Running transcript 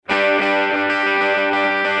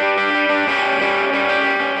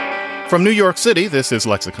From New York City, this is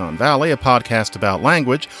Lexicon Valley, a podcast about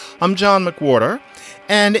language. I'm John McWhorter,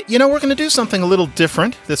 and we're going to do something a little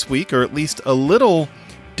different this week, or at least a little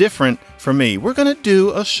different for me. We're going to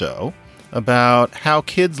do a show about how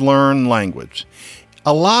kids learn language.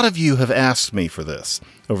 A lot of you have asked me for this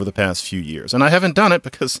over the past few years, and I haven't done it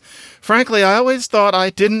because, frankly, I always thought I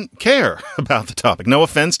didn't care about the topic. No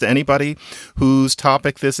offense to anybody whose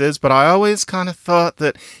topic this is, but I always kind of thought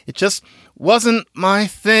that it just wasn't my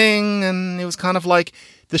thing, and it was kind of like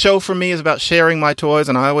the show for me is about sharing my toys,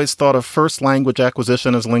 and I always thought of first language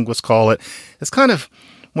acquisition, as linguists call it. It's kind of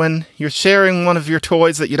when you're sharing one of your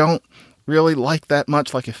toys that you don't really like that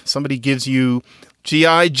much, like if somebody gives you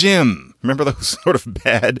G.I. Jim. Remember those sort of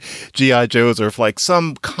bad G.I. Joes? Or if like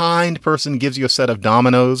some kind person gives you a set of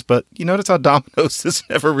dominoes, but you notice how dominoes is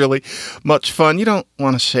never really much fun. You don't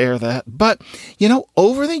want to share that. But,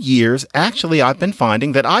 over the years, actually, I've been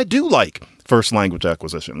finding that I do like first language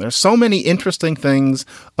acquisition. There's so many interesting things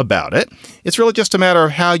about it. It's really just a matter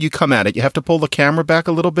of how you come at it. You have to pull the camera back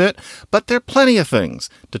a little bit, but there are plenty of things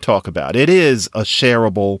to talk about. It is a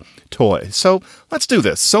shareable toy. So let's do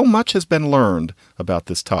this. So much has been learned about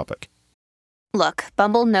this topic. Look,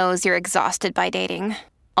 Bumble knows you're exhausted by dating.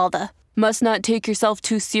 All the must not take yourself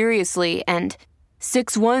too seriously and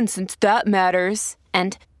 6'1" since that matters.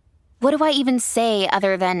 And what do I even say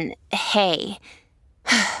other than hey?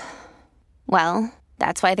 Well,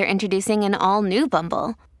 that's why they're introducing an all-new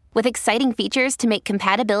Bumble, with exciting features to make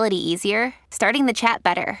compatibility easier, starting the chat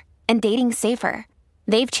better, and dating safer.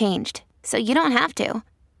 They've changed, so you don't have to.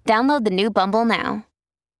 Download the new Bumble now.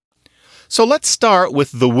 So let's start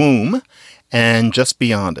with the womb and just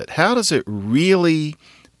beyond it. How does it really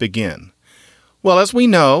begin? Well, as we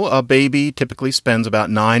know, a baby typically spends about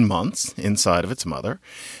 9 months inside of its mother.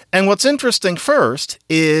 And what's interesting first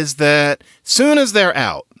is that soon as they're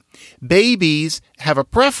out, babies have a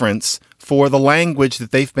preference for the language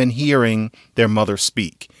that they've been hearing their mother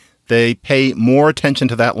speak. They pay more attention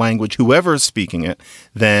to that language, whoever is speaking it,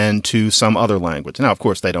 than to some other language. Now, of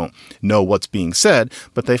course, they don't know what's being said,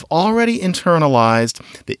 but they've already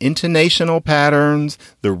internalized the intonational patterns,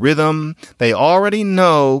 the rhythm. They already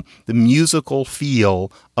know the musical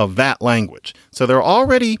feel of that language. So they're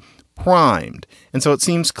already primed. And so it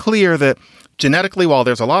seems clear that genetically, while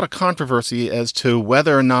there's a lot of controversy as to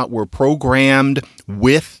whether or not we're programmed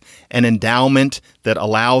with an endowment that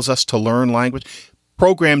allows us to learn language,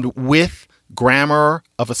 programmed with grammar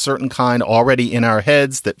of a certain kind already in our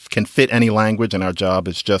heads that can fit any language, and our job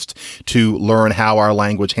is just to learn how our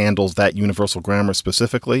language handles that universal grammar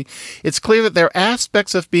specifically. It's clear that there are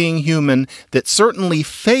aspects of being human that certainly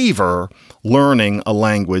favor learning a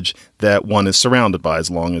language that one is surrounded by, as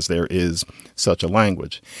long as there is such a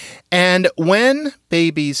language. And when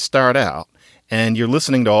babies start out, and you're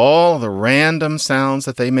listening to all the random sounds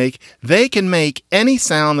that they can make any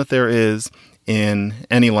sound that there is in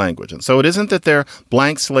any language. And so it isn't that they're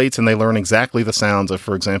blank slates and they learn exactly the sounds of,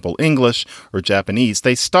 for example, English or Japanese.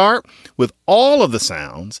 They start with all of the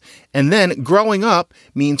sounds, and then growing up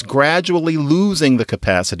means gradually losing the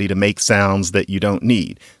capacity to make sounds that you don't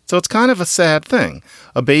need. So it's kind of a sad thing.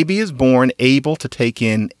 A baby is born able to take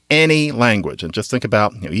in any language. And just think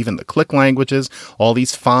about, even the click languages, all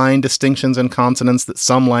these fine distinctions and consonants that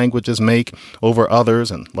some languages make over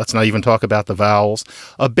others. And let's not even talk about the vowels.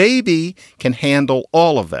 A baby can handle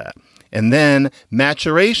all of that. And then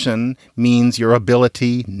maturation means your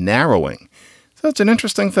ability narrowing. So it's an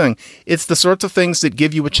interesting thing. It's the sorts of things that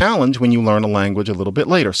give you a challenge when you learn a language a little bit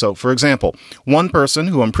later. So, for example, one person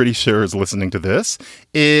who I'm pretty sure is listening to this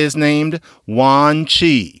is named Wan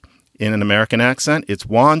Chi. In an American accent, it's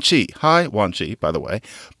Wan Chi. Hi, Wan Chi, by the way.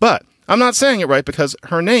 But I'm not saying it right because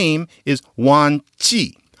her name is Wan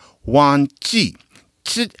Chi. Wan Chi.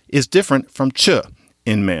 Ch is different from ch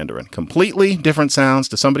in Mandarin. Completely different sounds.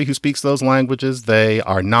 To somebody who speaks those languages, they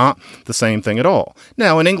are not the same thing at all.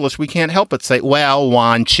 Now, in English, we can't help but say, well,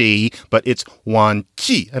 Wan Chi, but it's Wan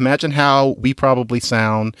Chi. Imagine how we probably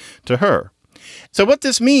sound to her. So what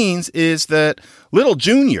this means is that little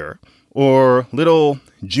Junior or little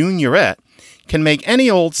Juniorette can make any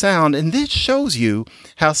old sound, and this shows you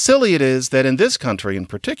how silly it is that in this country in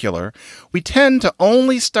particular, we tend to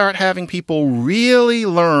only start having people really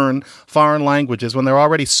learn foreign languages when they're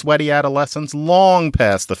already sweaty adolescents, long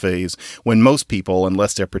past the phase when most people,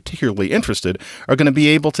 unless they're particularly interested, are going to be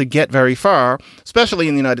able to get very far, especially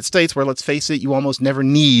in the United States, where, let's face it, you almost never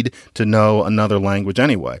need to know another language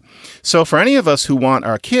anyway. So for any of us who want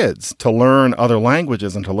our kids to learn other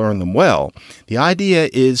languages and to learn them well, the idea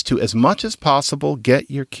is to, as much as possible,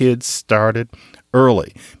 get your kids started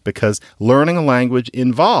early because learning a language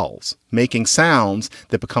involves making sounds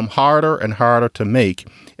that become harder and harder to make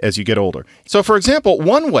as you get older. So, for example,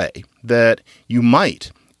 one way that you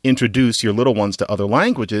might introduce your little ones to other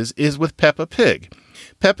languages is with Peppa Pig.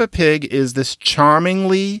 Peppa Pig is this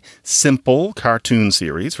charmingly simple cartoon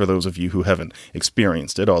series, for those of you who haven't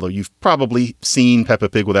experienced it, although you've probably seen Peppa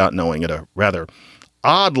Pig without knowing it, a rather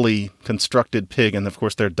oddly constructed pig, and of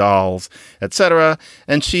course they're dolls, etc.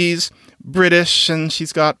 And she's British, and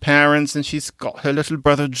she's got parents, and she's got her little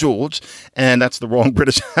brother George, and that's the wrong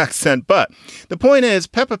British accent. But the point is,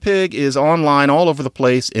 Peppa Pig is online all over the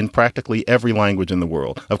place in practically every language in the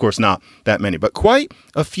world. Of course, not that many, but quite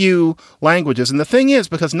a few languages. And the thing is,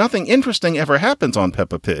 because nothing interesting ever happens on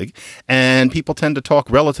Peppa Pig, and people tend to talk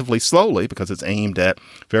relatively slowly because it's aimed at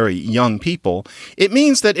very young people, it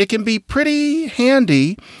means that it can be pretty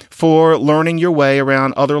handy for learning your way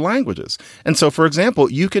around other languages. And so, for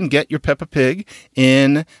example, you can get your Peppa Pig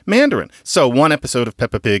in Mandarin. So one episode of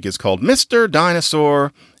Peppa Pig is called Mr.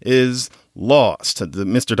 Dinosaur is Lost. The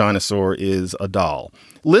Mr. Dinosaur is a doll.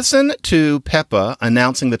 Listen to Peppa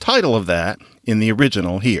announcing the title of that in the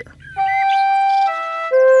original here.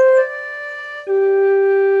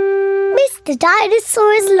 Mr.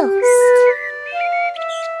 Dinosaur is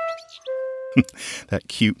lost. That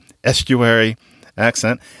cute estuary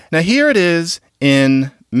accent. Now here it is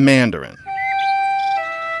in Mandarin.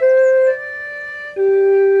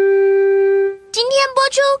 今天播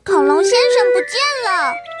出恐龙先生不见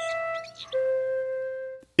了。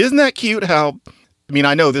 Isn't that cute how, I mean,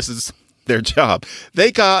 I know this is their job.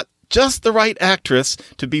 They got just the right actress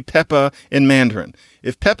to be Peppa in Mandarin.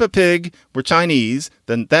 If Peppa Pig were Chinese,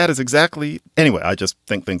 then that is exactly... Anyway, I just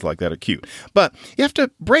think things like that are cute. But you have to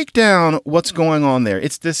break down what's going on there.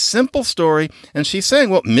 It's this simple story, and she's saying,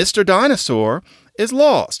 well, Mr. Dinosaur is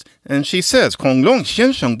lost. And she says, 恐龙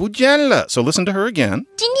先生不见了. So listen to her again.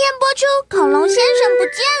 今天播出恐龙先生不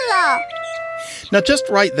见了。 Now, just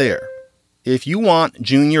right there, if you want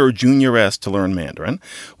Junior or Junior S to learn Mandarin,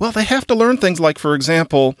 well, they have to learn things like, for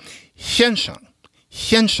example, 先生.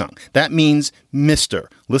 先生. That means Mr.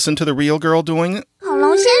 Listen to the real girl doing it. 恐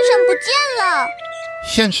龙先生不见了。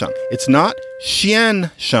 先生. It's not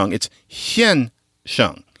先生. It's 先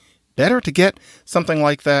生. Better to get something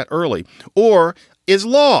like that early. Or is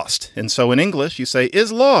lost. And so in English, you say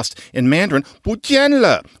is lost. In Mandarin, 不见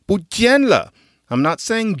了. 不见了. I'm not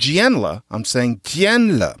saying 见了. I'm saying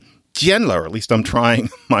见了. 见了, or at least I'm trying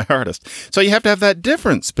my hardest. So you have to have that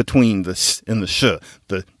difference between the s and the sh,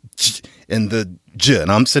 the j and the j. And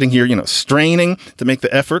I'm sitting here, straining to make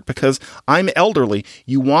the effort because I'm elderly.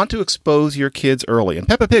 You want to expose your kids early. And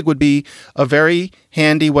Peppa Pig would be a very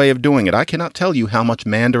handy way of doing it. I cannot tell you how much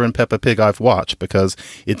Mandarin Peppa Pig I've watched because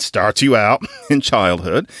it starts you out in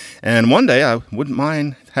childhood. And one day I wouldn't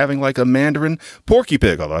mind having like a Mandarin Porky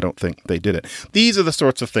Pig, although I don't think they did it. These are the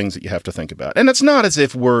sorts of things that you have to think about. And it's not as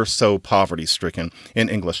if we're so poverty-stricken in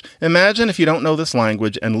English. Imagine if you don't know this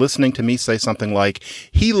language and listening to me say something like,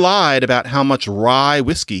 he lied about how much rye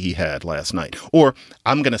whiskey he had last night. Or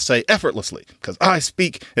I'm going to say effortlessly, because I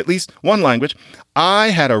speak at least one language,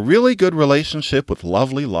 I had a really good relationship with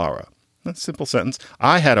lovely Laura. That's a simple sentence.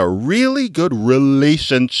 I had a really good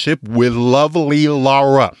relationship with lovely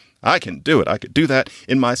Laura. I can do it. I could do that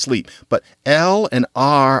in my sleep. But L and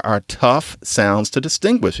R are tough sounds to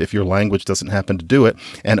distinguish if your language doesn't happen to do it,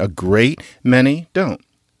 and a great many don't.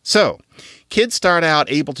 So, kids start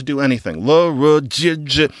out able to do anything,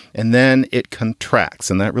 and then it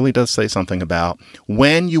contracts. And that really does say something about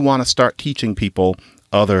when you want to start teaching people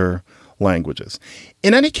other languages.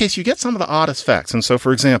 In any case, you get some of the oddest facts. And so,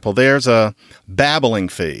 for example, there's a babbling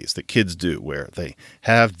phase that kids do where they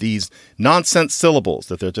have these nonsense syllables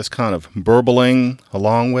that they're just kind of burbling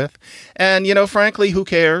along with. And, frankly, who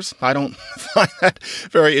cares? I don't find that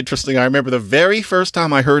very interesting. I remember the very first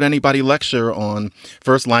time I heard anybody lecture on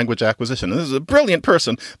first language acquisition. This is a brilliant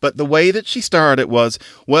person, but the way that she started was,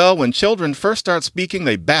 well, when children first start speaking,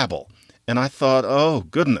 they babble. And I thought, oh,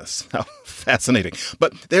 goodness, how fascinating.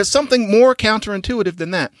 But there's something more counterintuitive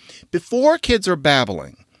than that. Before kids are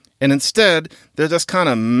babbling, and instead they're just kind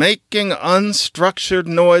of making unstructured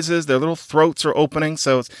noises. Their little throats are opening.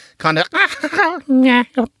 So it's kind of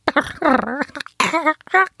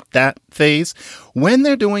that phase. When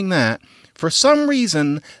they're doing that, for some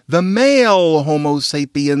reason, the male Homo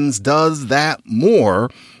sapiens does that more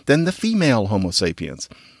than the female Homo sapiens.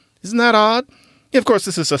 Isn't that odd? Yeah, of course,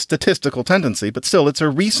 this is a statistical tendency, but still, it's a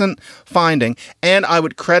recent finding, and I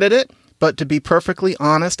would credit it but to be perfectly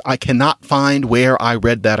honest, I cannot find where I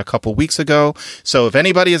read that a couple weeks ago. So if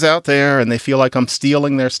anybody is out there and they feel like I'm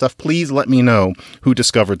stealing their stuff, please let me know who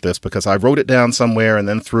discovered this, because I wrote it down somewhere and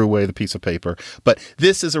then threw away the piece of paper. But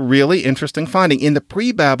this is a really interesting finding. In the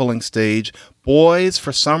pre-babbling stage, boys,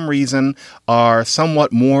 for some reason, are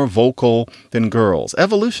somewhat more vocal than girls.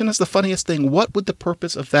 Evolution is the funniest thing. What would the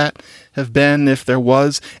purpose of that have been, if there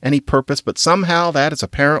was any purpose? But somehow that is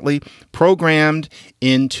apparently programmed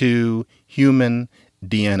into human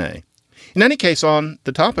DNA. In any case, on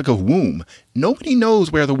the topic of womb, nobody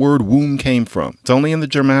knows where the word womb came from. It's only in the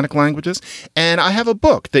Germanic languages. And I have a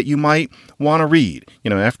book that you might want to read.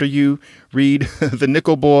 After you read The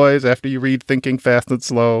Nickel Boys, after you read Thinking Fast and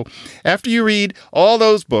Slow, after you read all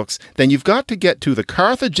those books, then you've got to get to The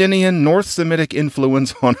Carthaginian North Semitic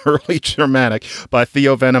Influence on Early Germanic by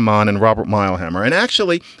Theo Vennemann and Robert Meilhammer. And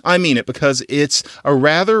actually, I mean it, because it's a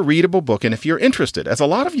rather readable book. And if you're interested, as a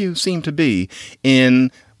lot of you seem to be, in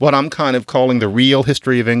what I'm kind of calling the real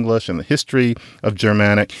history of English and the history of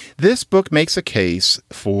Germanic, this book makes a case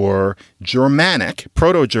for Germanic,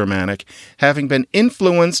 Proto-Germanic, having been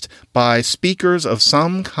influenced by speakers of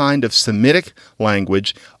some kind of Semitic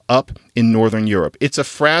language up in Northern Europe. It's a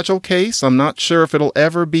fragile case. I'm not sure if it'll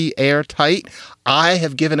ever be airtight. I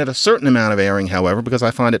have given it a certain amount of airing, however, because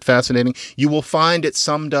I find it fascinating. You will find it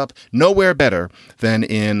summed up nowhere better than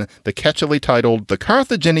in the catchily titled The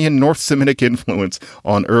Carthaginian North Semitic Influence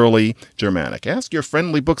on Early Germanic. Ask your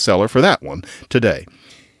friendly bookseller for that one today.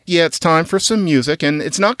 Yeah, it's time for some music, and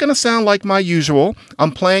it's not going to sound like my usual.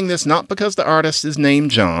 I'm playing this not because the artist is named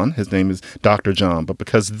John, his name is Dr. John, but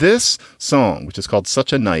because this song, which is called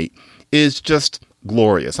Such a Night, is just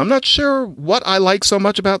glorious. I'm not sure what I like so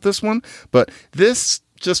much about this one, but this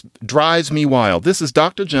just drives me wild. This is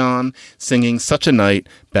Dr. John singing Such a Night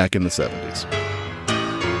back in the 70s.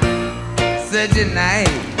 Such a night.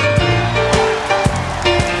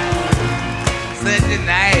 Such a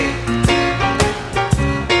night.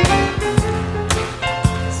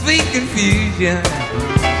 Sweet confusion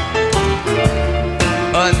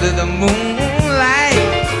under the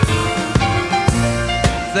moonlight.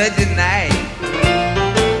 Such a night.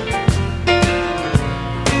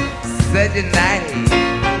 Such a night.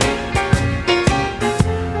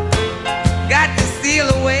 Got to steal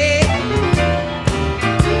away.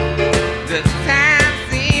 The time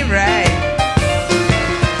seemed right.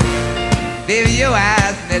 Baby, your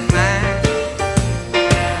eyes met mine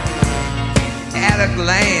at a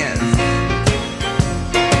glance.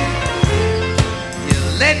 You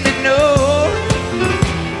let me know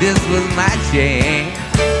this was my chance.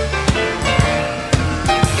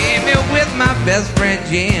 Came here with my best friend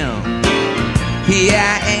Jim. Here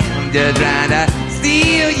I am, just trying to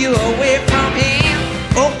steal you away from him.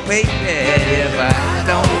 Oh baby, if I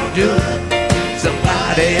don't do it,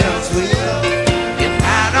 somebody else will. If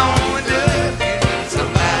I don't do it,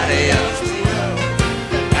 somebody else will.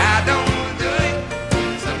 If I don't do it,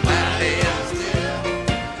 somebody else will.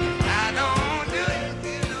 If I don't do it,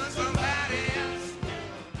 somebody else will.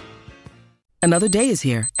 Another day is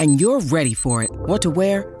here, and you're ready for it. What to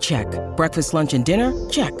wear? Check. Breakfast, lunch, and dinner?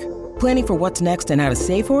 Check. Planning for what's next and how to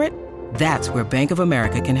save for it? That's where Bank of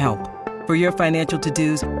America can help. For your financial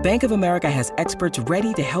to-dos, Bank of America has experts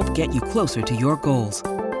ready to help get you closer to your goals.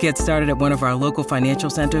 Get started at one of our local financial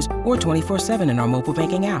centers or 24/7 in our mobile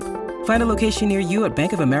banking app. Find a location near you at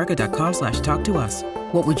bankofamerica.com/talktous.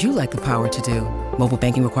 What would you like the power to do? Mobile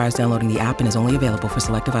banking requires downloading the app and is only available for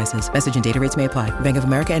select devices. Message and data rates may apply. Bank of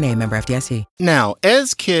America NA, member FDIC. Now,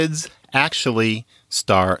 as kids actually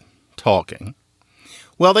start talking,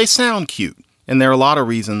 well, they sound cute. And there are a lot of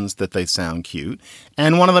reasons that they sound cute.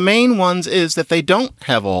 And one of the main ones is that they don't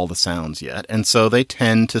have all the sounds yet. And so they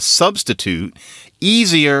tend to substitute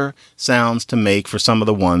easier sounds to make for some of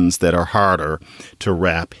the ones that are harder to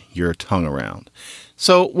wrap your tongue around.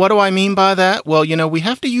 So what do I mean by that? Well, we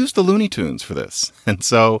have to use the Looney Tunes for this. And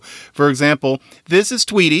so, for example, this is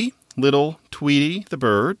Tweety, little Tweety the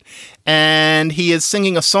bird, and he is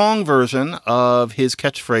singing a song version of his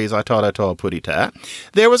catchphrase, I taught putty tat.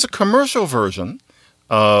 There was a commercial version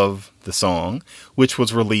of the song, which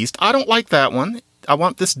was released. I don't like that one. I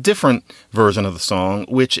want this different version of the song,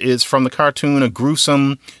 which is from the cartoon A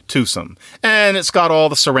Gruesome Twosome. And it's got all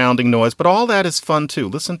the surrounding noise, but all that is fun too.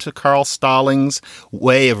 Listen to Carl Stallings'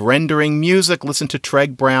 way of rendering music. Listen to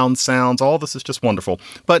Treg Brown's sounds. All this is just wonderful.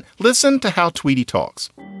 But listen to how Tweety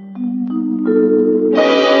talks.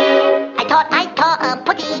 I taught a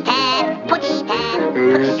putty tat, putty tat,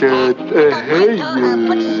 putty tat. Hey,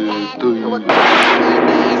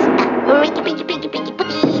 Ricky, picky, picky, picky,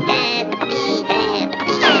 putty tat, putty tat,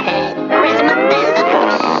 putty tat. Where's my bell, the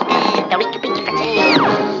putty tat, the Ricky, picky,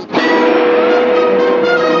 picky.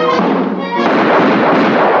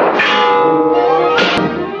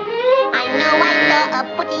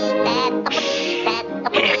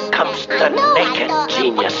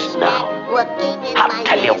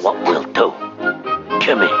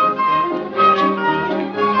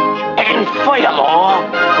 Furthermore,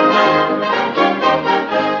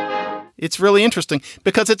 It's really interesting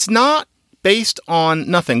because it's not based on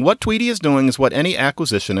nothing. What Tweety is doing is what any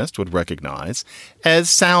acquisitionist would recognize as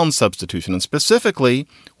sound substitution. And specifically,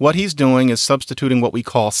 what he's doing is substituting what we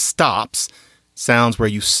call stops, sounds where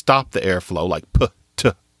you stop the airflow, like p,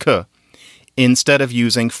 t, k, instead of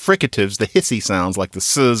using fricatives, the hissy sounds like the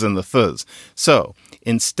s's and the ths. So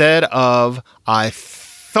instead of I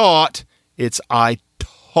thought, it's I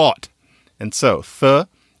taught. And so th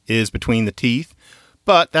is between the teeth,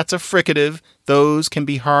 but that's a fricative. Those can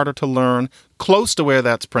be harder to learn close to where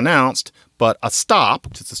that's pronounced, but a stop,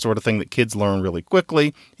 which is the sort of thing that kids learn really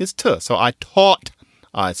quickly, is t. So I taught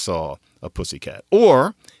I saw a pussycat.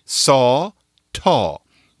 Or saw, taw.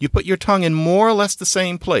 You put your tongue in more or less the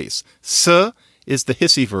same place. S is the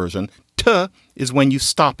hissy version. T is when you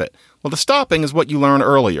stop it. Well, the stopping is what you learn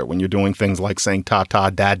earlier when you're doing things like saying ta-ta,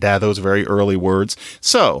 da-da, those very early words.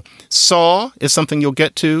 So, saw is something you'll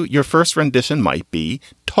get to. Your first rendition might be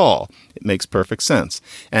taw. It makes perfect sense.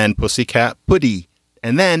 And pussycat, putty.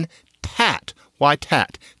 And then tat. Why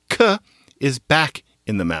tat? K is back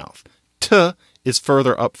in the mouth. T is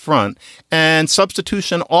further up front, and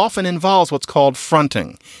substitution often involves what's called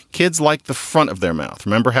fronting. Kids like the front of their mouth.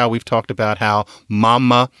 Remember how we've talked about how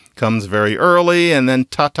mama comes very early and then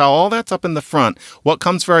ta-ta, all that's up in the front. What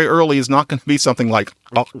comes very early is not going to be something like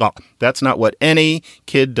that's not what any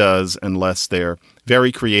kid does unless they're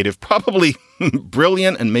very creative, probably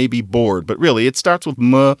brilliant and maybe bored, but really it starts with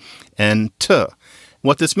m and t.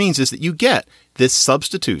 What this means is that you get this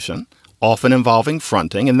substitution often involving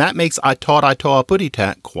fronting, and that makes I taught a putty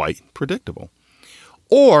tat quite predictable.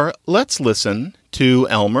 Or let's listen to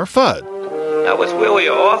Elmer Fudd. That was really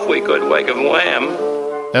an awfully good wag of wham.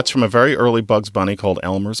 That's from a very early Bugs Bunny called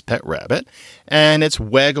Elmer's Pet Rabbit, and it's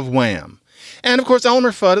Wag of Wham. And of course,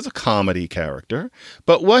 Elmer Fudd is a comedy character,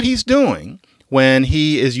 but what he's doing when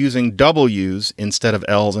he is using W's instead of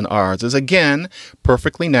L's and R's is, again,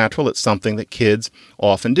 perfectly natural. It's something that kids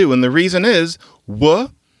often do. And the reason is,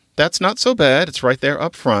 that's not so bad. It's right there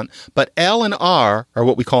up front. But L and R are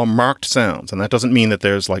what we call marked sounds. And that doesn't mean that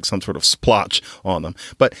there's like some sort of splotch on them.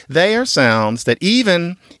 But they are sounds that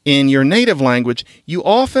even in your native language, you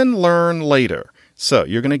often learn later. So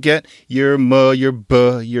you're going to get your m, your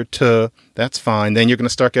b, your t. That's fine. Then you're going to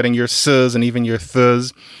start getting your s's and even your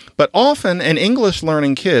ths. But often an English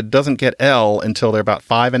learning kid doesn't get L until they're about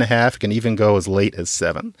 5.5. It can even go as late as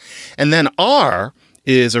 7. And then R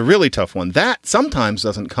is a really tough one. That sometimes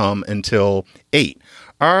doesn't come until 8.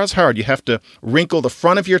 R is hard. You have to wrinkle the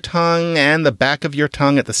front of your tongue and the back of your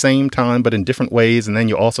tongue at the same time, but in different ways. And then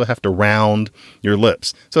you also have to round your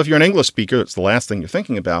lips. So if you're an English speaker, it's the last thing you're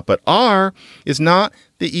thinking about. But R is not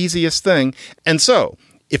the easiest thing. And so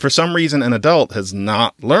if for some reason an adult has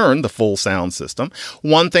not learned the full sound system,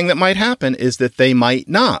 one thing that might happen is that they might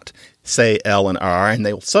not say L and R, and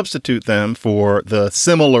they'll substitute them for the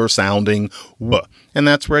similar sounding W. And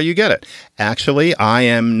that's where you get it. Actually, I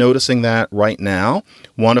am noticing that right now.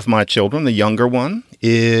 One of my children, the younger one,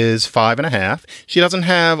 is 5.5. She doesn't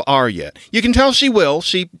have R yet. You can tell she will.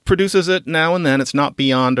 She produces it now and then. It's not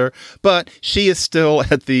beyond her. But she is still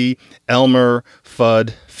at the Elmer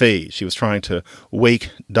Fudd phase. She was trying to wake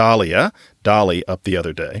Dolly up the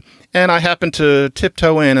other day. And I happened to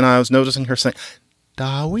tiptoe in, and I was noticing her saying,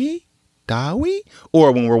 Dowie? Dowie?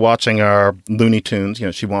 Or when we're watching our Looney Tunes,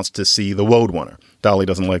 she wants to see the Roadrunner. Dolly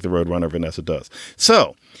doesn't like the Roadrunner, Vanessa does.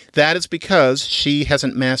 So that is because she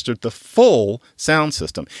hasn't mastered the full sound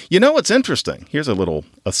system. You know what's interesting? Here's a little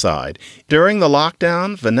aside. During the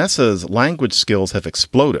lockdown, Vanessa's language skills have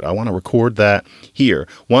exploded. I want to record that here.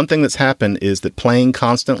 One thing that's happened is that playing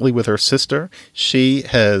constantly with her sister, she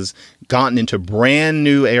has gotten into brand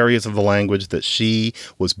new areas of the language that she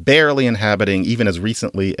was barely inhabiting even as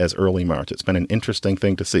recently as early March. It's been an interesting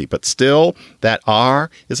thing to see. But still, that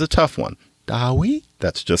R is a tough one. Dowie?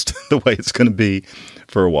 That's just the way it's going to be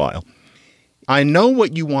for a while. I know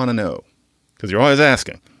what you want to know, because you're always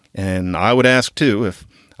asking. And I would ask, too, if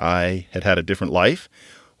I had had a different life.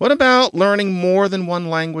 What about learning more than one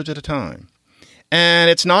language at a time? And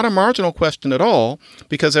it's not a marginal question at all,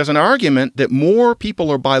 because there's an argument that more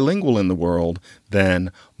people are bilingual in the world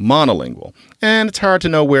than monolingual. And it's hard to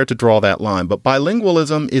know where to draw that line. But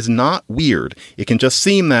bilingualism is not weird. It can just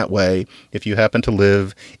seem that way if you happen to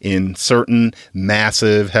live in certain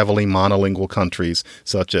massive, heavily monolingual countries,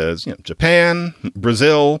 such as Japan,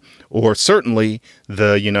 Brazil, or certainly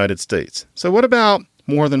the United States. So what about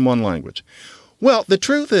more than one language? Well, the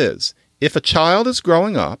truth is, if a child is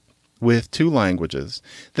growing up with 2 languages,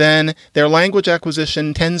 then their language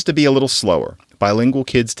acquisition tends to be a little slower. bilingual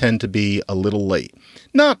kids tend to be a little late.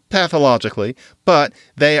 Not pathologically, but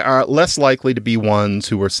they are less likely to be ones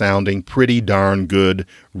who are sounding pretty darn good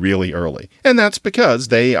really early. And that's because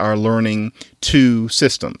they are learning two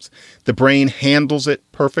systems. The brain handles it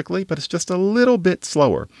perfectly, but it's just a little bit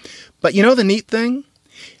slower. But you know the neat thing?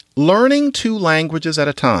 Learning two languages at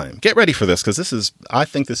a time. Get ready for this, because I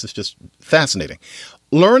think this is just fascinating.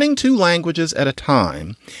 Learning two languages at a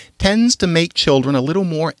time tends to make children a little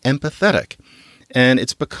more empathetic. And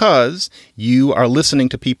it's because you are listening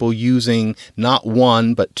to people using not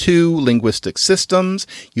one, but two linguistic systems.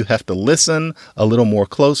 You have to listen a little more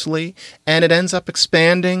closely, and it ends up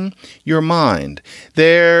expanding your mind.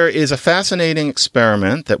 There is a fascinating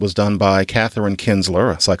experiment that was done by Catherine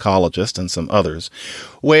Kinsler, a psychologist, and some others,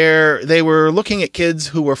 where they were looking at kids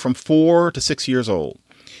who were from 4 to 6 years old.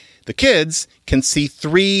 The kids can see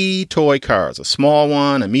 3 toy cars, a small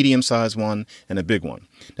one, a medium-sized one, and a big one.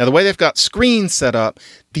 Now, the way they've got screens set up,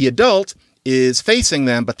 the adult is facing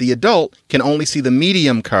them, but the adult can only see the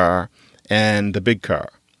medium car and the big car.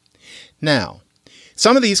 Now,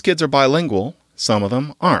 some of these kids are bilingual, some of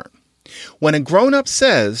them aren't. When a grown-up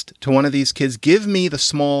says to one of these kids, "Give me the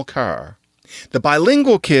small car," the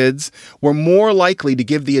bilingual kids were more likely to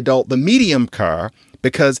give the adult the medium car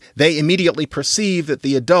because they immediately perceive that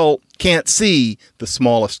the adult can't see the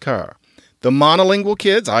smallest car. The monolingual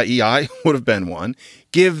kids, i.e. I would have been one,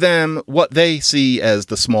 give them what they see as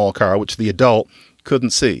the small car, which the adult couldn't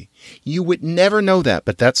see. You would never know that,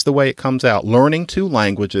 but that's the way it comes out. Learning two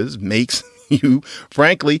languages makes you,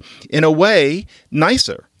 frankly, in a way,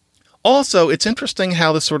 nicer. Also, it's interesting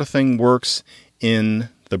how this sort of thing works in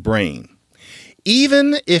the brain.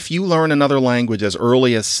 Even if you learn another language as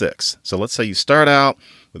early as 6, so let's say you start out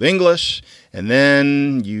with English and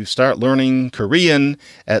then you start learning Korean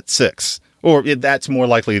at 6, or that's more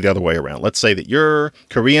likely the other way around. Let's say that you're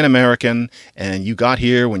Korean American and you got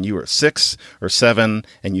here when you were 6 or 7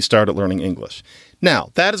 and you started learning English. Now,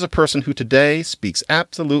 that is a person who today speaks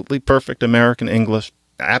absolutely perfect American English,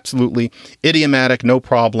 absolutely idiomatic, no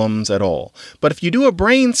problems at all. But if you do a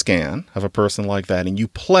brain scan of a person like that and you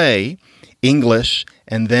play English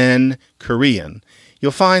and then Korean,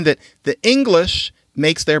 you'll find that the English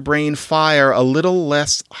makes their brain fire a little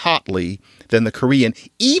less hotly than the Korean,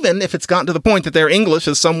 even if it's gotten to the point that their English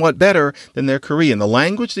is somewhat better than their Korean. The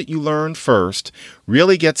language that you learn first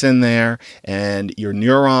really gets in there, and your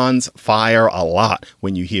neurons fire a lot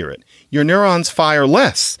when you hear it. Your neurons fire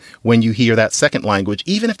less when you hear that second language,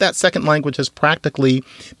 even if that second language has practically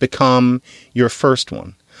become your first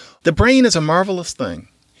one. The brain is a marvelous thing.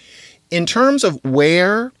 In terms of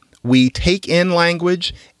where we take in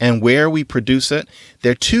language and where we produce it,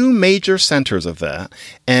 there are two major centers of that.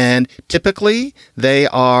 And typically they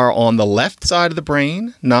are on the left side of the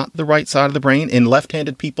brain, not the right side of the brain. In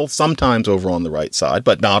left-handed people, sometimes over on the right side,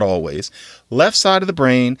 but not always. Left side of the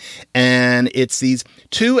brain. And it's these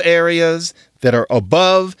two areas that are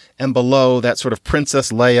above and below that sort of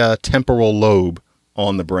Princess Leia temporal lobe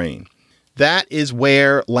on the brain. That is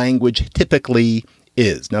where language typically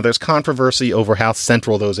is. Now, there's controversy over how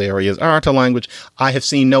central those areas are to language. I have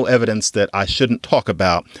seen no evidence that I shouldn't talk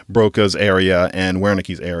about Broca's area and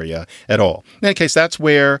Wernicke's area at all. In any case, that's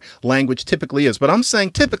where language typically is. But I'm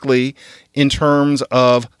saying typically in terms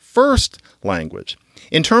of first language.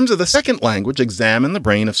 In terms of the second language, examine the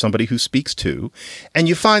brain of somebody who speaks two, and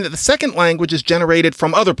you find that the second language is generated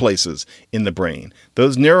from other places in the brain.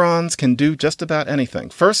 Those neurons can do just about anything.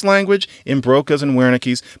 First language in Broca's and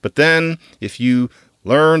Wernicke's, but then if you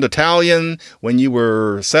learned Italian when you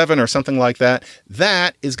were 7 or something like that,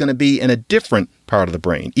 that is going to be in a different part of the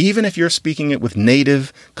brain, even if you're speaking it with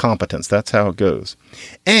native competence. That's how it goes.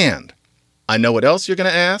 And I know what else you're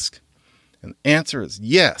going to ask, and the answer is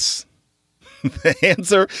yes. The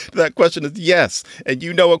answer to that question is yes. And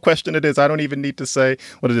you know what question it is. I don't even need to say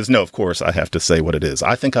what it is. No, of course, I have to say what it is.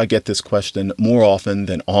 I think I get this question more often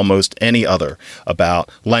than almost any other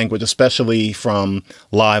about language, especially from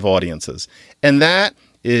live audiences. And that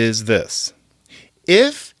is this.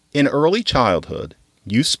 If in early childhood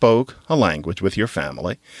you spoke a language with your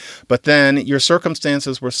family, but then your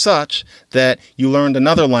circumstances were such that you learned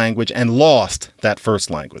another language and lost that first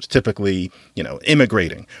language, typically,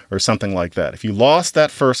 immigrating or something like that. If you lost that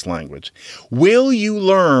first language, will you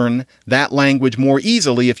learn that language more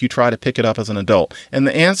easily if you try to pick it up as an adult? And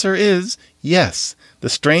the answer is yes. The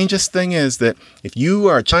strangest thing is that if you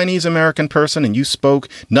are a Chinese American person and you spoke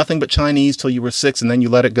nothing but Chinese till you were 6 and then you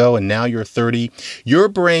let it go and now you're 30, your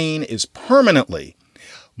brain is permanently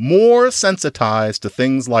more sensitized to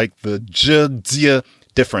things like the zh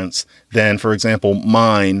difference than, for example,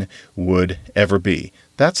 mine would ever be.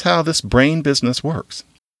 That's how this brain business works.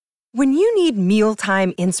 When you need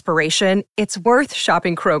mealtime inspiration, it's worth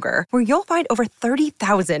shopping Kroger, where you'll find over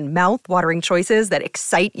 30,000 mouth-watering choices that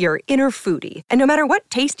excite your inner foodie. And no matter what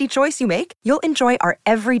tasty choice you make, you'll enjoy our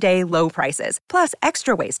everyday low prices, plus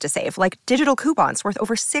extra ways to save, like digital coupons worth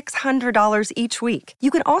over $600 each week. You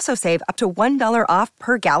can also save up to $1 off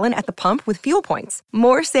per gallon at the pump with fuel points.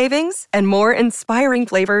 More savings and more inspiring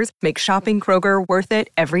flavors make shopping Kroger worth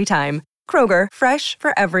it every time. Kroger, fresh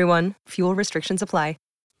for everyone. Fuel restrictions apply.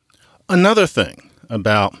 Another thing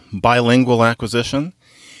about bilingual acquisition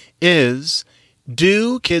is,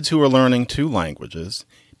 do kids who are learning two languages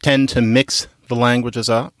tend to mix the languages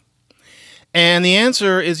up? And the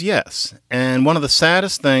answer is yes. And one of the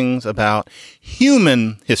saddest things about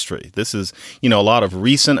human history, this is, a lot of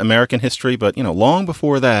recent American history, but, long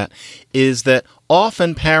before that, is that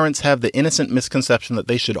often parents have the innocent misconception that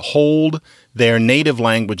they should hold their native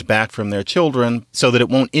language back from their children so that it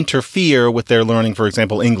won't interfere with their learning, for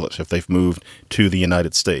example, English, if they've moved to the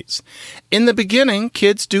United States. In the beginning,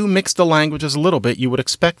 kids do mix the languages a little bit. You would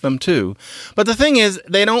expect them to. But the thing is,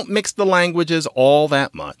 they don't mix the languages all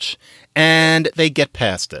that much, and they get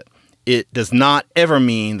past it. It does not ever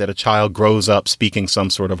mean that a child grows up speaking some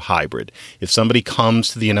sort of hybrid. If somebody comes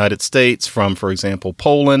to the United States from, for example,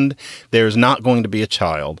 Poland, there's not going to be a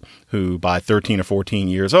child who by 13 or 14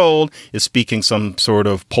 years old is speaking some sort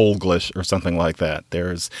of Polish or something like that.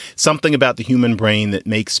 There's something about the human brain that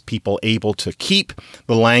makes people able to keep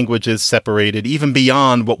the languages separated even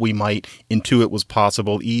beyond what we might intuit was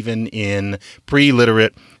possible even in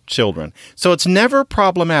pre-literate children. So it's never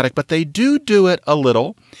problematic, but they do it a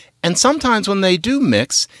little. And sometimes when they do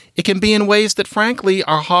mix, it can be in ways that, frankly,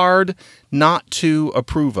 are hard not to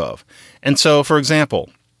approve of. And so, for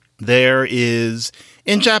example, there is,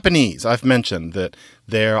 in Japanese, I've mentioned that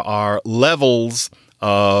there are levels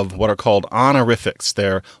of what are called honorifics.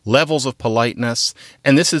 They're levels of politeness.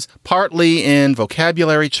 And this is partly in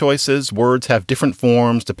vocabulary choices. Words have different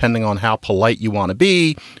forms depending on how polite you want to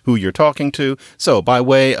be, who you're talking to. So by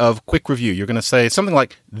way of quick review, you're going to say something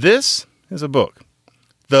like, this is a book.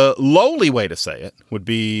 The lowly way to say it would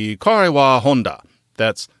be kore wa honda.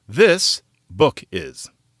 That's this book is.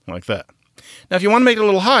 Like that. Now, if you want to make it a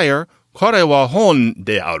little higher, kore wa hon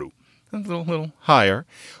de aru. A little higher.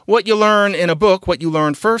 What you learn in a book, what you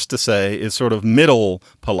learn first to say is sort of middle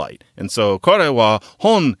polite. And so, kore wa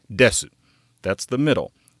hon desu. That's the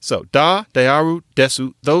middle. So, da, dearu,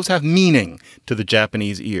 desu, those have meaning to the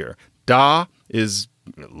Japanese ear. Da is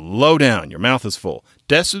low down, your mouth is full.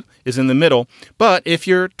 Desu is in the middle. But if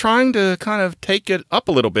you're trying to kind of take it up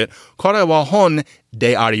a little bit, kore wa hon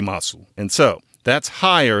de arimasu. And so, that's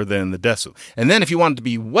higher than the desu. And then if you want it to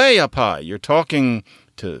be way up high, you're talking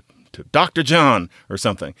to Dr. John or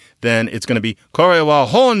something, then it's going to be kore wa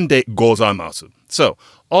hon de gozaimasu. So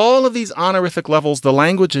all of these honorific levels, the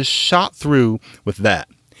language is shot through with that.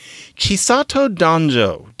 Chisato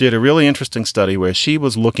Danjo did a really interesting study where she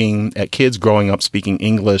was looking at kids growing up speaking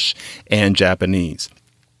English and Japanese.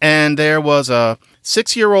 And there was a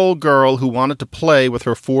 6-year-old girl who wanted to play with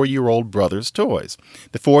her 4-year-old brother's toys.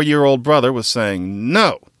 The 4-year-old brother was saying,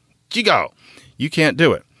 no, jigo, you can't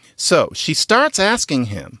do it. So she starts asking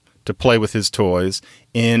him to play with his toys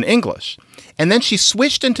in English. And then she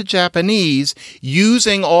switched into Japanese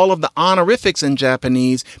using all of the honorifics in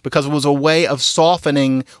Japanese because it was a way of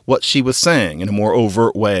softening what she was saying in a more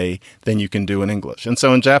overt way than you can do in English. And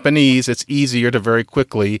so in Japanese, it's easier to very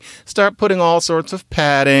quickly start putting all sorts of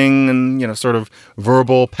patting and, sort of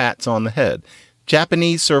verbal pats on the head.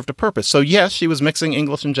 Japanese served a purpose. So yes, she was mixing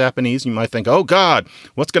English and Japanese. You might think, oh God,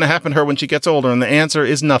 what's going to happen to her when she gets older? And the answer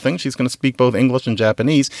is nothing. She's going to speak both English and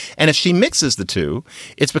Japanese. And if she mixes the two,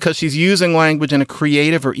 it's because she's using language in a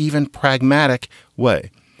creative or even pragmatic way.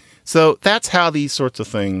 So that's how these sorts of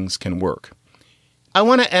things can work. I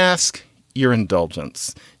want to ask your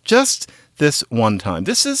indulgence just this one time.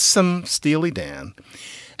 This is some Steely Dan.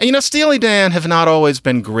 And Steely Dan have not always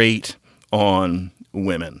been great on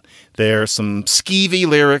women. There's some skeevy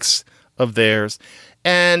lyrics of theirs.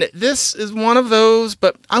 And this is one of those,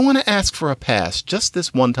 but I want to ask for a pass just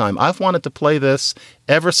this one time. I've wanted to play this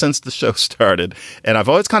ever since the show started. And I've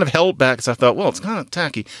always kind of held back because I thought, well, it's kind of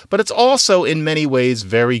tacky. But it's also in many ways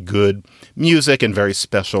very good music and very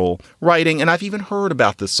special writing. And I've even heard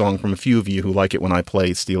about this song from a few of you who like it when I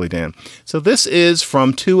play Steely Dan. So this is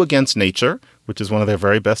from Two Against Nature, which is one of their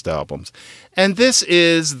very best albums. And this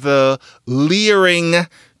is the leering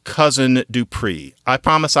Cousin Dupree. I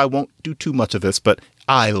promise I won't do too much of this, but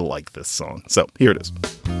I like this song. So here it is.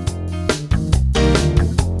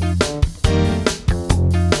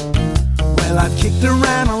 Well, I've kicked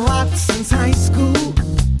around a lot since high school.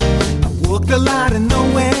 I've worked a lot and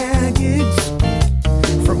nowhere gigs.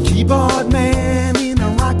 From keeping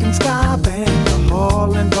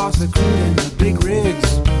boss a crew in the big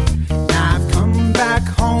rigs. Now I've come back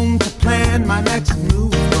home to plan my next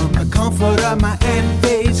move from the comfort of my Aunt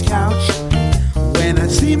Faye's couch. When I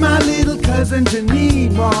see my little cousin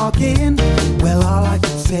Janine walk in, well, all I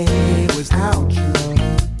could say was, ouch.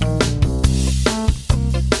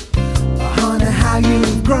 Honey, how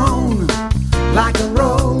you've grown like a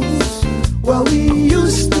rose. Well, we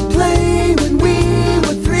used to play when we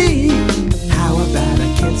were 3. How about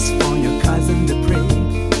a kiss for your cousin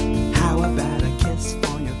Dupree? How about a kiss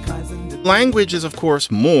for your cousin Dupree? Language is, of course,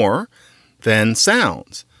 more than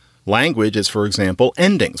sounds. Language is, for example,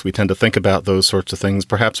 endings. We tend to think about those sorts of things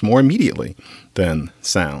perhaps more immediately than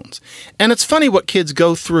sounds. And it's funny what kids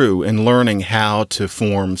go through in learning how to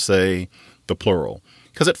form, say, the plural.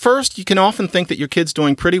 Because at first, you can often think that your kid's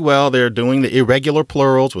doing pretty well. They're doing the irregular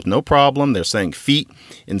plurals with no problem. They're saying feet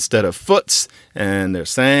instead of foots, and they're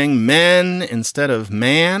saying men instead of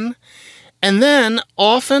man. And then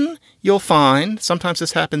often you'll find, sometimes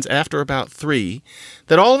this happens after about 3,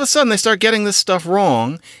 that all of a sudden they start getting this stuff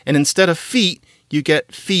wrong, and instead of feet, you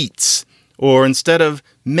get feets. Or instead of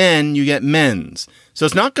men, you get men's. So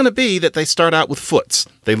it's not going to be that they start out with foots.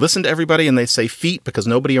 They listen to everybody and they say feet because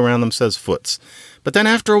nobody around them says foots. But then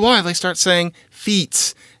after a while, they start saying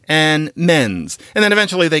feets and men's. And then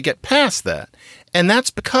eventually they get past that. And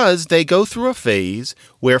that's because they go through a phase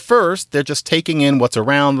where first they're just taking in what's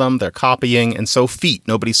around them, they're copying, and so feet.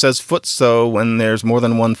 Nobody says foot, so when there's more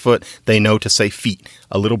than one foot, they know to say feet.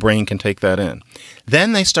 A little brain can take that in.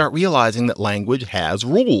 Then they start realizing that language has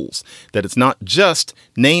rules, that it's not just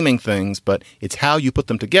naming things, but it's how you put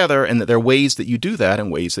them together, and that there are ways that you do that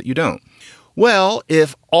and ways that you don't. Well,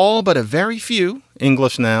 if all but a very few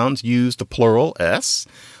English nouns use the plural s,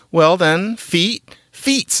 well then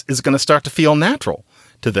feets is going to start to feel natural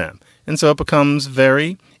to them. And so it becomes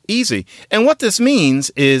very easy. And what this means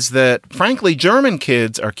is that, frankly, German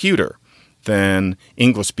kids are cuter than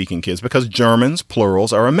English-speaking kids because Germans'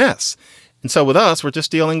 plurals are a mess. And so with us, we're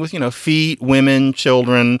just dealing with, feet, women,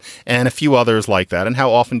 children, and a few others like that. And how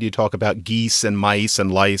often do you talk about geese and mice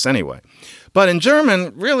and lice anyway? But in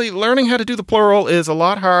German, really learning how to do the plural is a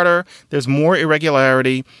lot harder. There's more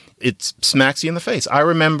irregularity. It smacks you in the face. I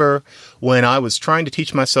remember when I was trying to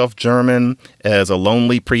teach myself German as a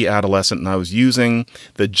lonely pre-adolescent, and I was using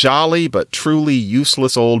the jolly but truly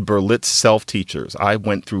useless old Berlitz self-teachers. I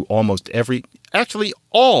went through actually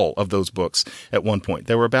all of those books at one point.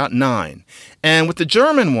 There were about 9. And with the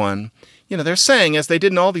German one, they're saying, as they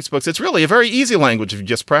did in all these books, it's really a very easy language if you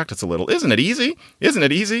just practice a little. Isn't it easy? Isn't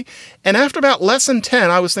it easy? And after about lesson 10,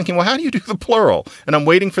 I was thinking, well, how do you do the plural? And I'm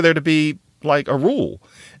waiting for there to be like a rule.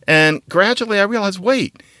 And gradually I realized,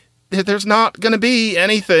 wait, there's not going to be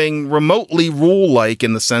anything remotely rule-like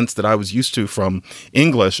in the sense that I was used to from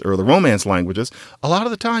English or the Romance languages. A lot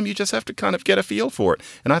of the time, you just have to kind of get a feel for it.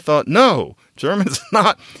 And I thought, no, German is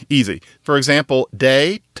not easy. For example,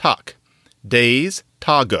 day, Tag. Days,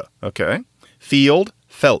 Tage. Okay. Field,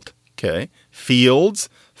 Feld. Okay. Fields,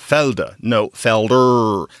 Felder. No,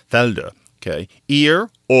 Felder. Felder. Okay. Ear,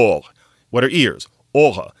 Ohr. What are ears?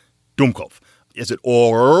 Ohr. Dummkopf. Is it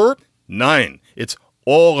Ohr? Nein. It's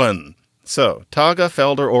Ohren. So, Tage,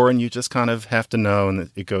 Felder, Ohren, you just kind of have to know, and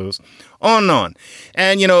it goes on and on.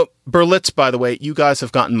 And, Berlitz, by the way, you guys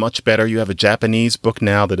have gotten much better. You have a Japanese book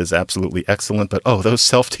now that is absolutely excellent. But, those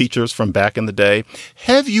self-teachers from back in the day,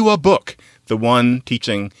 have you a book? The one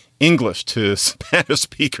teaching English to Spanish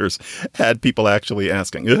speakers had people actually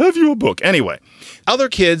asking, have you a book? Anyway, other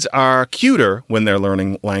kids are cuter when they're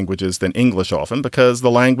learning languages than English often because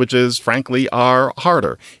the languages, frankly, are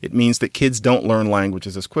harder. It means that kids don't learn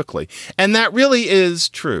languages as quickly. And that really is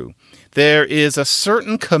true. There is a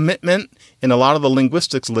certain commitment in a lot of the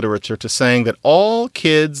linguistics literature to saying that all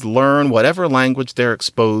kids learn whatever language they're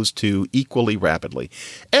exposed to equally rapidly.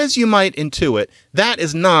 As you might intuit, that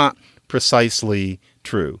is not precisely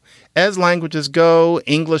true. As languages go,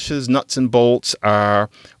 English's nuts and bolts are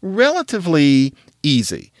relatively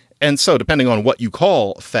easy. And so, depending on what you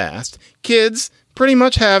call fast, kids pretty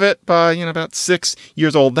much have it by, about 6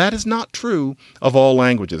 years old. That is not true of all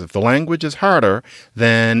languages. If the language is harder,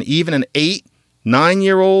 then even an 8,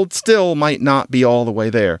 9-year-old still might not be all the way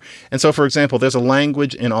there. And so, for example, there's a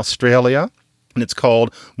language in Australia, and it's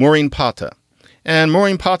called Murrin Pata. And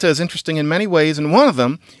Murrin Pata is interesting in many ways, and one of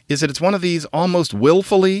them is that it's one of these almost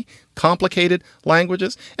willfully complicated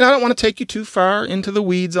languages. And I don't want to take you too far into the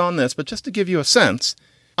weeds on this, but just to give you a sense,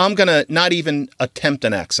 I'm going to not even attempt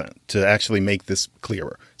an accent to actually make this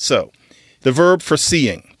clearer. So, the verb for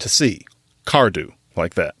seeing, to see, kardu,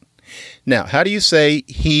 like that. Now, how do you say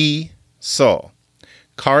he saw?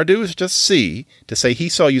 Kardu is just see. To say he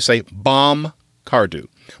saw, you say bam kardu.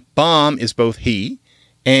 Bam is both he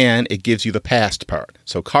and it gives you the past part.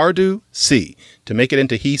 So Cardu, see. To make it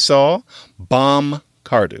into he saw, Bam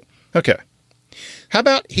Cardu. Okay. How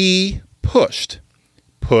about he pushed?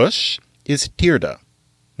 Push is tirda.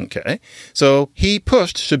 Okay. So he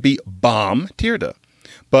pushed should be Bam tirda.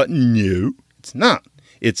 But no, it's not.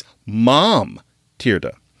 It's Mom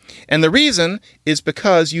tirda. And the reason is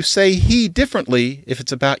because you say he differently if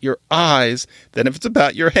it's about your eyes than if it's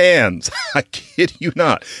about your hands. I kid you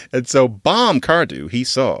not. And so Bam Cardu, he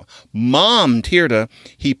saw. Mom tirda,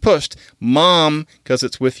 he pushed. Mom, because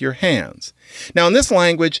it's with your hands. Now in this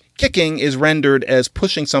language, kicking is rendered as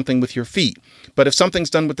pushing something with your feet. But if something's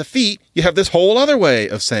done with the feet, you have this whole other way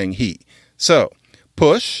of saying he. So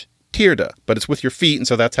push, tirda, but it's with your feet, and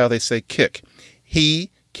so that's how they say kick. He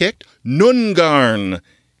kicked. Nungarn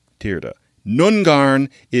tirda. Nungarn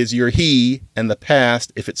is your he and the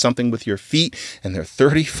past if it's something with your feet, and there are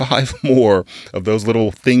 35 more of those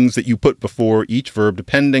little things that you put before each verb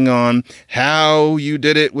depending on how you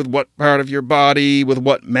did it, with what part of your body, with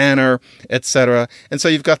what manner, etc. And so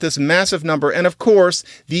you've got this massive number, and of course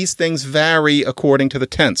these things vary according to the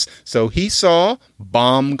tense. So he saw,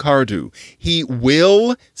 Bam Cardu. He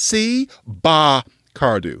will see, Ba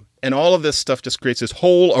Cardu. And all of this stuff just creates this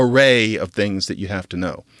whole array of things that you have to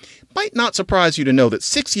know. Might not surprise you to know that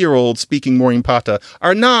 6-year-olds speaking Maureen Pata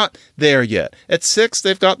are not there yet. At 6,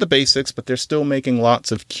 they've got the basics, but they're still making lots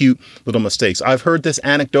of cute little mistakes. I've heard this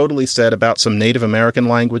anecdotally said about some Native American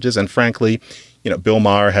languages, and frankly, Bill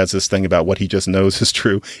Maher has this thing about what he just knows is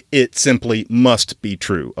true. It simply must be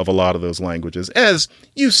true of a lot of those languages. As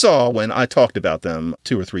you saw when I talked about them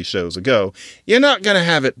 2 or 3 shows ago, you're not going to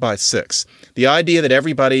have it by 6. The idea that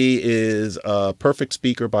everybody is a perfect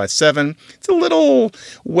speaker by 7, it's a little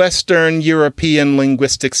Western European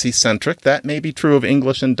linguistics-y centric. That may be true of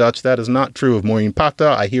English and Dutch. That is not true of Maureen Pata.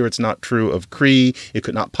 I hear it's not true of Cree. It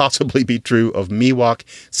could not possibly be true of Miwok.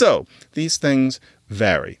 So these things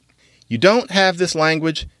vary. You don't have this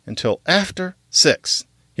language until after 6.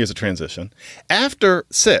 Here's a transition. After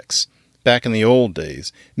 6, back in the old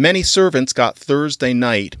days, many servants got Thursday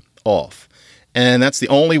night off. And that's the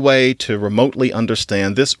only way to remotely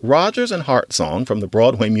understand this Rodgers and Hart song from the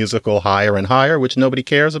Broadway musical Higher and Higher, which nobody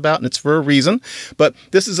cares about, and it's for a reason. But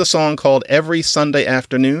this is a song called Every Sunday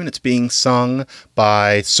Afternoon. It's being sung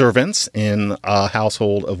by servants in a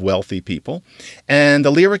household of wealthy people. And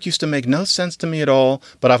the lyric used to make no sense to me at all,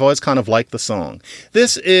 but I've always kind of liked the song.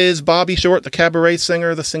 This is Bobby Short, the cabaret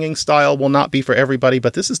singer. The singing style will not be for everybody,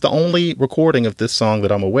 but this is the only recording of this song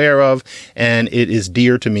that I'm aware of, and it is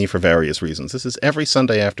dear to me for various reasons. This is Every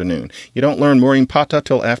Sunday Afternoon. You don't learn Maureen Pata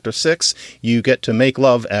till after 6. You get to make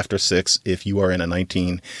love after 6 if you are in a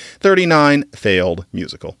 1939 failed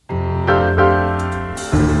musical.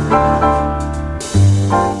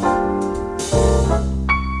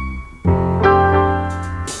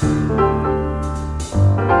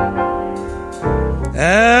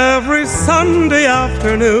 Every Sunday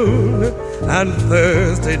afternoon and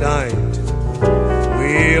Thursday night,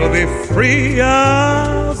 we'll be free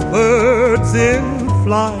as birds in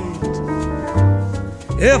flight.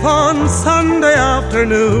 If on Sunday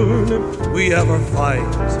afternoon we ever fight,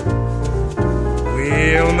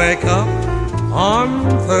 we'll make up on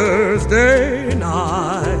Thursday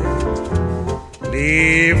night.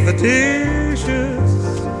 Leave the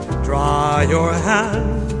dishes, dry your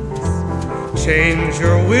hands, change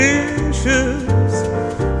your wishes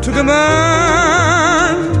to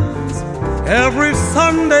demands. Every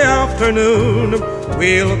Sunday afternoon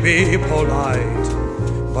we'll be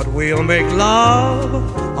polite, but we'll make love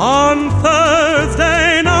on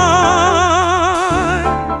Thursday night.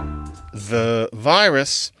 The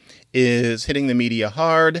virus is hitting the media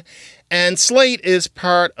hard, and Slate is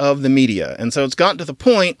part of the media. And so it's gotten to the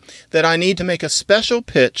point that I need to make a special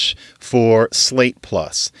pitch for Slate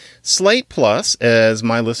Plus. Slate Plus, as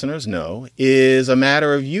my listeners know, is a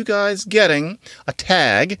matter of you guys getting a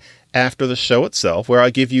tag after the show itself, where I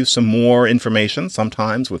give you some more information,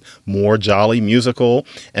 sometimes with more jolly musical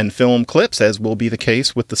and film clips, as will be the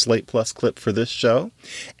case with the Slate Plus clip for this show.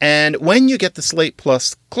 And when you get the Slate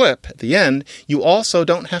Plus clip at the end, you also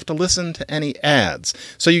don't have to listen to any ads.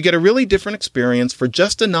 So you get a really different experience for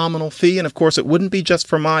just a nominal fee. And of course, it wouldn't be just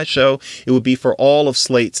for my show. It would be for all of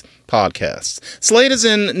Slate's podcasts. Slate is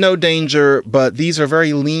in no danger, but these are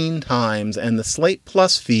very lean times, and the Slate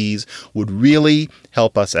Plus fees would really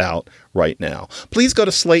help us out right now. Please go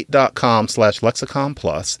to slate.com/lexicon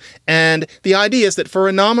plus. And the idea is that for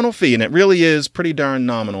a nominal fee, and it really is pretty darn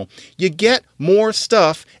nominal, you get more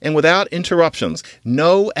stuff and without interruptions.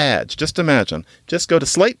 No ads. Just imagine. Just go to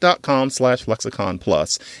slate.com/lexicon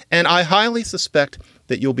plus. And I highly suspect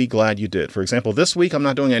that you'll be glad you did. For example, this week I'm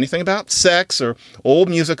not doing anything about sex or old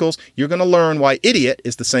musicals. You're going to learn why idiot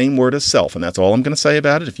is the same word as self, and that's all I'm going to say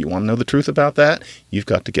about it. If you want to know the truth about that, you've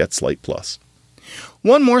got to get Slate Plus.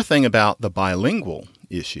 One more thing about the bilingual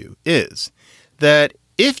issue is that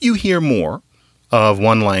if you hear more of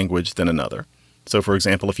one language than another, so, for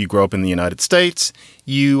example, if you grow up in the United States,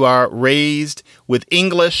 you are raised with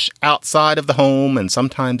English outside of the home and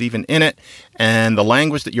sometimes even in it, and the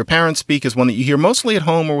language that your parents speak is one that you hear mostly at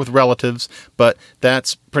home or with relatives, but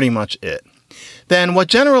that's pretty much it. Then what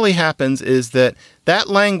generally happens is that that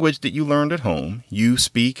language that you learned at home, you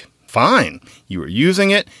speak fine. You are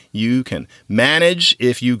using it. You can manage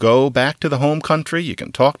if you go back to the home country. You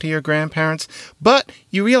can talk to your grandparents. But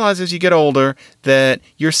you realize as you get older that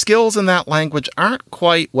your skills in that language aren't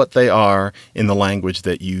quite what they are in the language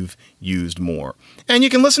that you've used more. And you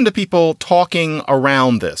can listen to people talking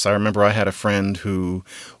around this. I remember I had a friend who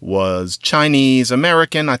was Chinese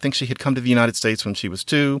American. I think she had come to the United States when she was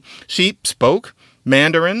 2. She spoke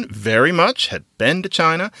Mandarin very much, had been to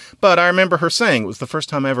China, but I remember her saying, it was the first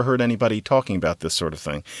time I ever heard anybody talking about this sort of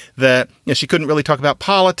thing, that she couldn't really talk about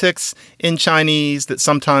politics in Chinese, that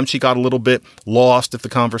sometimes she got a little bit lost if the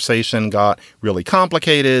conversation got really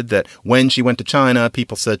complicated, that when she went to China,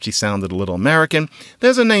 people said she sounded a little American.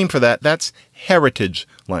 There's a name for that. That's heritage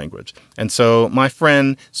language. And so my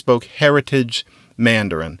friend spoke heritage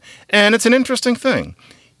Mandarin. And it's an interesting thing.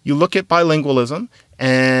 You look at bilingualism,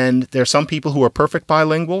 and there are some people who are perfect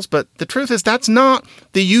bilinguals, but the truth is that's not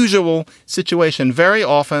the usual situation. Very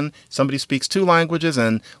often, somebody speaks 2 languages,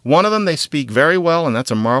 and one of them they speak very well, and that's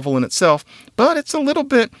a marvel in itself, but it's a little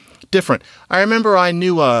bit different. I remember I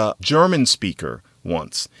knew a German speaker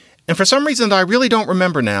once, and for some reason that I really don't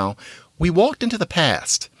remember now, we walked into the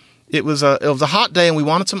past. It was a hot day, and we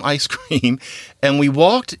wanted some ice cream, and we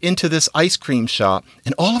walked into this ice cream shop,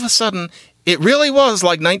 and all of a sudden, it really was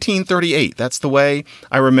like 1938. That's the way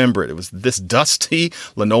I remember it. It was this dusty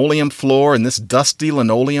linoleum floor and this dusty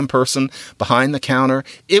linoleum person behind the counter.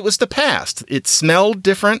 It was the past. It smelled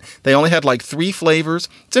different. They only had like 3 flavors.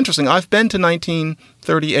 It's interesting. I've been to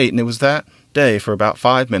 1938, and it was that day for about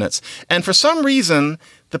 5 minutes. And for some reason,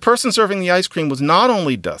 the person serving the ice cream was not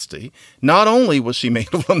only dusty, not only was she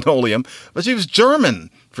made of linoleum, but she was German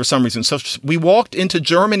for some reason. So we walked into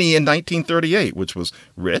Germany in 1938, which was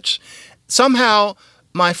rich. Somehow,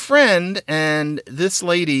 my friend and this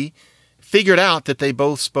lady figured out that they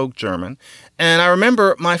both spoke German. And I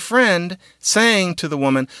remember my friend saying to the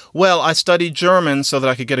woman, well, I studied German so that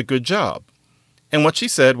I could get a good job. And what she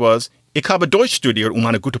said was, ich habe Deutsch studiert,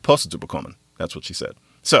 eine gute Post zu bekommen. That's what she said.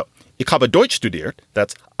 So, ich habe Deutsch studiert,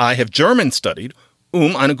 that's I have German studied,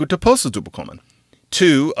 eine gute Post zu bekommen.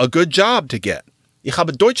 To a good job to get. Ich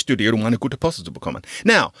habe Deutsch studiert, eine gute Post zu bekommen.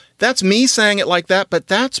 Now, that's me saying it like that, but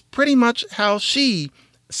that's pretty much how she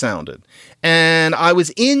sounded. And I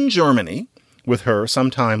was in Germany with her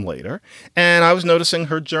sometime later, and I was noticing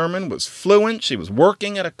her German was fluent. She was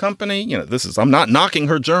working at a company. I'm not knocking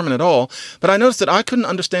her German at all, but I noticed that I couldn't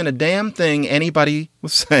understand a damn thing anybody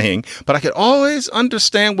was saying, but I could always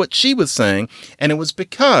understand what she was saying, and it was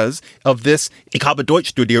because of this, ich habe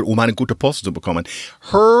Deutsch studiert, eine gute Post zu bekommen.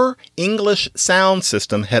 Her English sound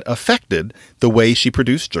system had affected the way she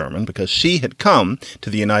produced German because she had come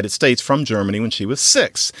to the United States from Germany when she was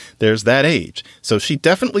 6. There's that age. So she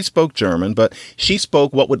definitely spoke German, but she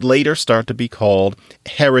spoke what would later start to be called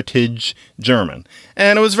heritage German.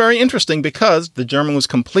 And it was very interesting because the German was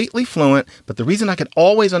completely fluent, but the reason I could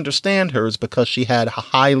always understand her is because she had a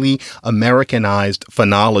highly Americanized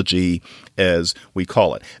phonology, as we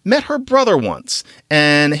call it. Met her brother once,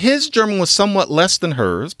 and his German was somewhat less than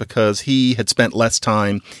hers because he had spent less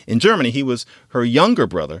time in Germany. He was her younger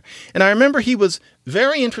brother. And I remember he was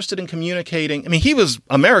very interested in communicating. I mean, he was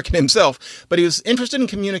American himself, but he was interested in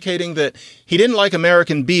communicating that he didn't like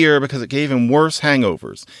American beer because it gave him worse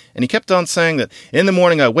hangovers. And he kept on saying that in the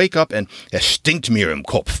morning I wake up and es stinkt mir im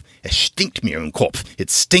Kopf. Es stinkt mir im Kopf. It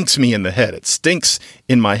stinks me in the head. It stinks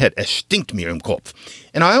in my head. Es stinkt mir im Kopf.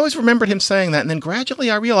 And I always remembered him saying that. And then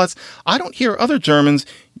gradually I realized I don't hear other Germans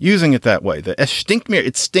using it that way. The es stinkt mir,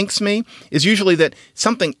 it stinks me, is usually that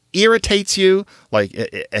something irritates you, like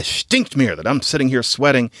es stinkt mir, that I'm sitting here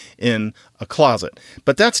sweating in a closet.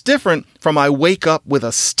 But that's different from I wake up with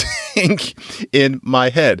a stink in my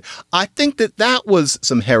head. I think that was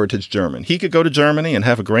some heritage German. He could go to Germany and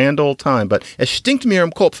have a grand old time, but es stinkt mir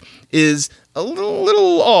im Kopf is a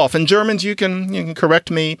little off. And Germans, you can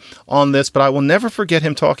correct me on this, but I will never forget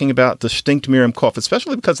him talking about das stinkt mir im Kopf,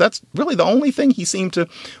 especially because that's really the only thing he seemed to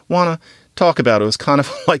want to talk about. It was kind of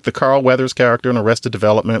like the Carl Weathers character in Arrested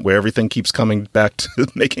Development, where everything keeps coming back to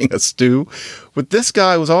making a stew. But this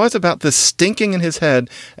guy was always about this stinking in his head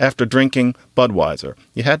after drinking Budweiser.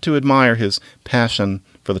 You had to admire his passion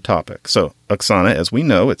for the topic. So, Oksana, as we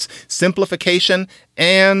know, it's simplification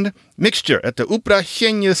and mixture. I'll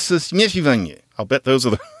bet those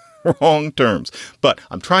are the wrong terms. But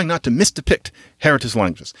I'm trying not to misdepict heritage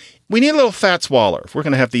languages. We need a little Fats Waller if we're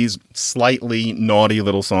going to have these slightly naughty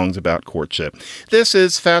little songs about courtship. This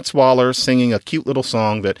is Fats Waller singing a cute little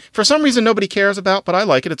song that for some reason nobody cares about, but I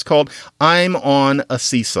like it. It's called I'm on a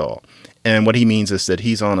Seesaw. And what he means is that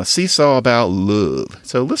he's on a seesaw about love.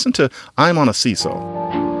 So listen to I'm on a Seesaw.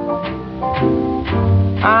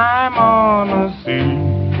 I'm on a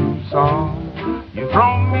seesaw. You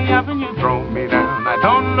throw me up and you throw me down. I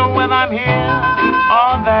don't know whether I'm here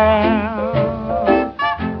or there.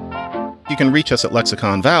 You can reach us at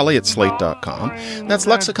Lexicon Valley at slate.com. That's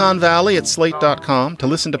Lexicon Valley at slate.com to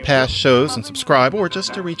listen to past shows and subscribe, or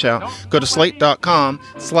just to reach out, go to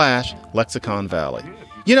slate.com/Lexicon Valley.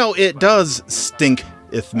 You know, it does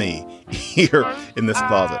stinketh me here in this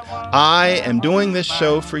closet. I am doing this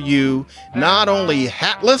show for you, not only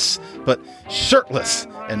hatless, but shirtless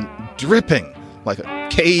and dripping like a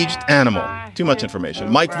caged animal. Too much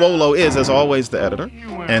information. Mike Volo is, as always, the editor,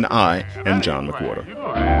 and I am John McWhorter.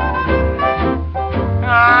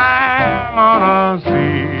 I'm on a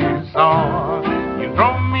seesaw. You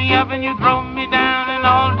throw me up and you throw me down, and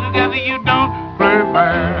all together you don't play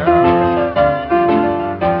fair.